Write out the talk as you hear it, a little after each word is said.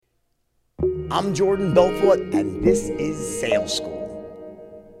I'm Jordan Belfort, and this is Sales School.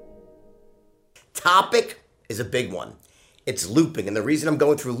 Topic is a big one. It's looping, and the reason I'm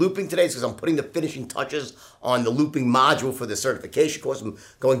going through looping today is because I'm putting the finishing touches on the looping module for the certification course. I'm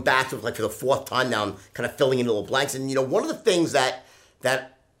going back to it like for the fourth time now. I'm kind of filling in little blanks, and one of the things that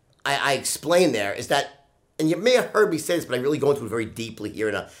I explain there is that, and you may have heard me say this, but I really go into it very deeply here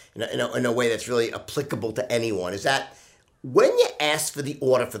in a way that's really applicable to anyone, is that when you ask for the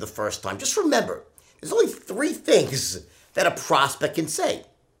order for the first time, just remember, there's only three things that a prospect can say.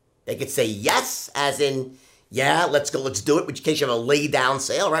 They could say yes, as in, yeah, let's go, let's do it, which in case you have a lay-down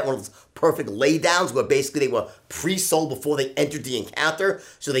sale, right? One of those perfect lay-downs where basically they were pre-sold before they entered the encounter.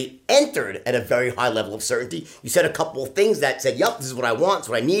 So they entered at a very high level of certainty. You said a couple of things that said, yep, this is what I want, this is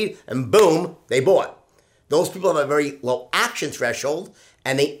what I need, and boom, they bought. Those people have a very low action threshold,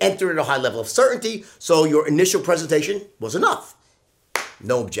 and they entered at a high level of certainty, so your initial presentation was enough.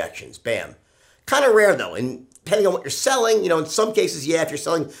 No objections, bam. Kind of rare though, and depending on what you're selling, in some cases, yeah, if you're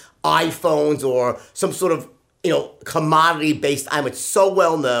selling iPhones or some sort of, commodity-based item, it's so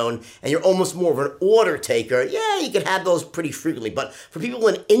well known, and you're almost more of an order taker, yeah, you can have those pretty frequently. But for people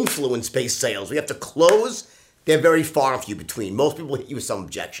in influence-based sales, we have to close, they're very far and few between. Most people hit you with some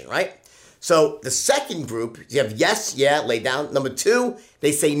objection, right? So the second group, you have yes, yeah, lay down. Number two,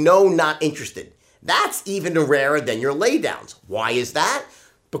 they say no, not interested. That's even rarer than your lay downs. Why is that?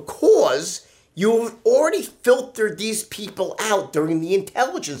 Because you've already filtered these people out during the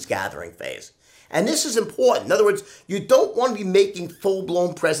intelligence gathering phase. And this is important. In other words, you don't want to be making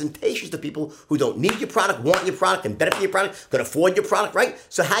full-blown presentations to people who don't need your product, want your product, can benefit your product, can afford your product, right?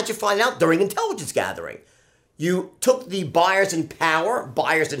 So how'd you find out? During intelligence gathering. You took the buyers in power,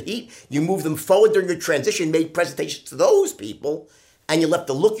 buyers in heat, you moved them forward during your transition, made presentations to those people, and you left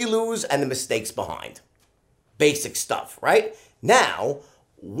the looky-loos and the mistakes behind. Basic stuff, right? Now,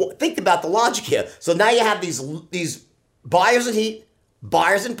 think about the logic here. So now you have these buyers in heat,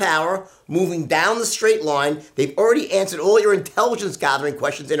 buyers in power, moving down the straight line. They've already answered all your intelligence gathering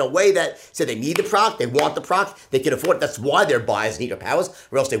questions in a way that said they need the product, they want the product, they can afford it. That's why they're buyers in heat or powers,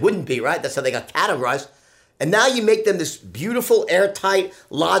 or else they wouldn't be, right? That's how they got categorized. And now you make them this beautiful, airtight,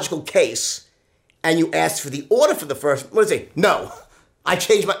 logical case, and you ask for the order for the first, what do they say? No. I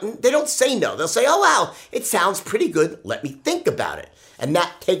changed my, they don't say no. They'll say, oh, wow, it sounds pretty good. Let me think about it. And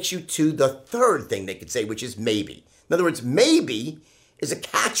that takes you to the third thing they could say, which is maybe. In other words, maybe is a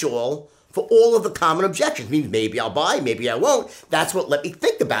catch-all for all of the common objections. It means maybe I'll buy, maybe I won't. That's what let me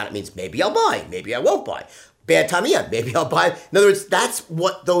think about it means. Maybe I'll buy, maybe I won't buy. Bad time, yeah, maybe I'll buy. In other words, that's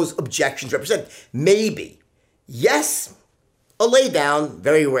what those objections represent. Maybe. Yes, a lay down,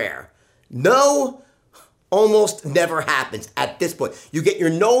 very rare. No, almost never happens at this point. You get your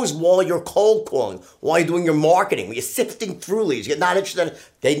nose while you're cold calling, while you're doing your marketing, when you're sifting through leads. You're not interested,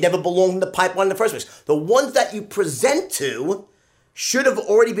 they never belong in the pipeline in the first place. The ones that you present to should have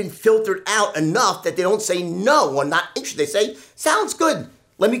already been filtered out enough that they don't say no or not interested. They say, sounds good,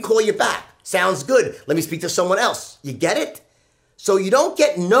 let me call you back. Sounds good, let me speak to someone else. You get it? So you don't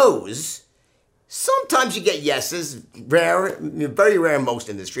get no's. Sometimes you get yeses, rare, very rare in most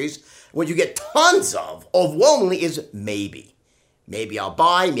industries. What you get tons of, overwhelmingly, is maybe. Maybe I'll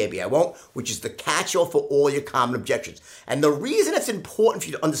buy, maybe I won't, which is the catch-all for all your common objections. And the reason it's important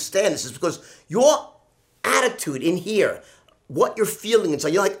for you to understand this is because your attitude in here, what you're feeling inside,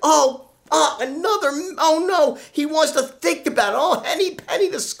 you're like, oh no, he wants to think about it. Oh, Henny Penny,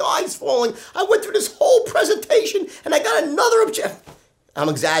 the sky's falling. I went through this whole presentation and I got another objection. I'm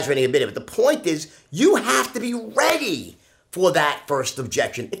exaggerating a bit, but the point is you have to be ready for that first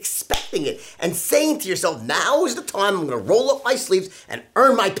objection, expecting it, and saying to yourself, now is the time I'm going to roll up my sleeves and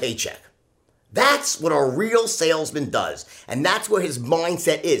earn my paycheck. That's what a real salesman does, and that's where his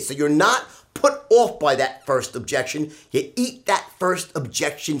mindset is. So you're not put off by that first objection. You eat that first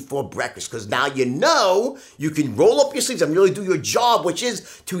objection for breakfast, because now you know you can roll up your sleeves and really do your job, which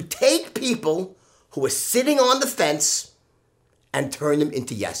is to take people who are sitting on the fence and turn them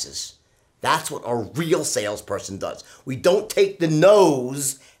into yeses. That's what a real salesperson does. We don't take the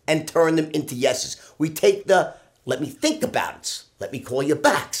no's and turn them into yeses. We take the, let me think about it. Let me call you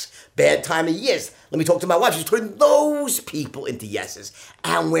backs. Bad time of years. Let me talk to my wife. She's turning those people into yeses.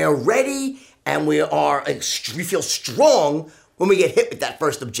 And we're ready and we feel strong when we get hit with that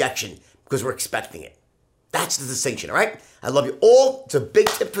first objection because we're expecting it. That's the distinction, all right? I love you all. It's a big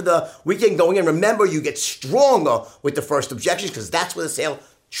tip for the weekend going in. Remember, you get stronger with the first objections because that's where the sale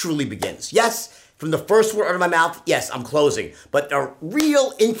truly begins. Yes, from the first word out of my mouth, yes, I'm closing. But the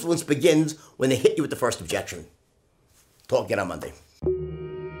real influence begins when they hit you with the first objection. Talk again on Monday.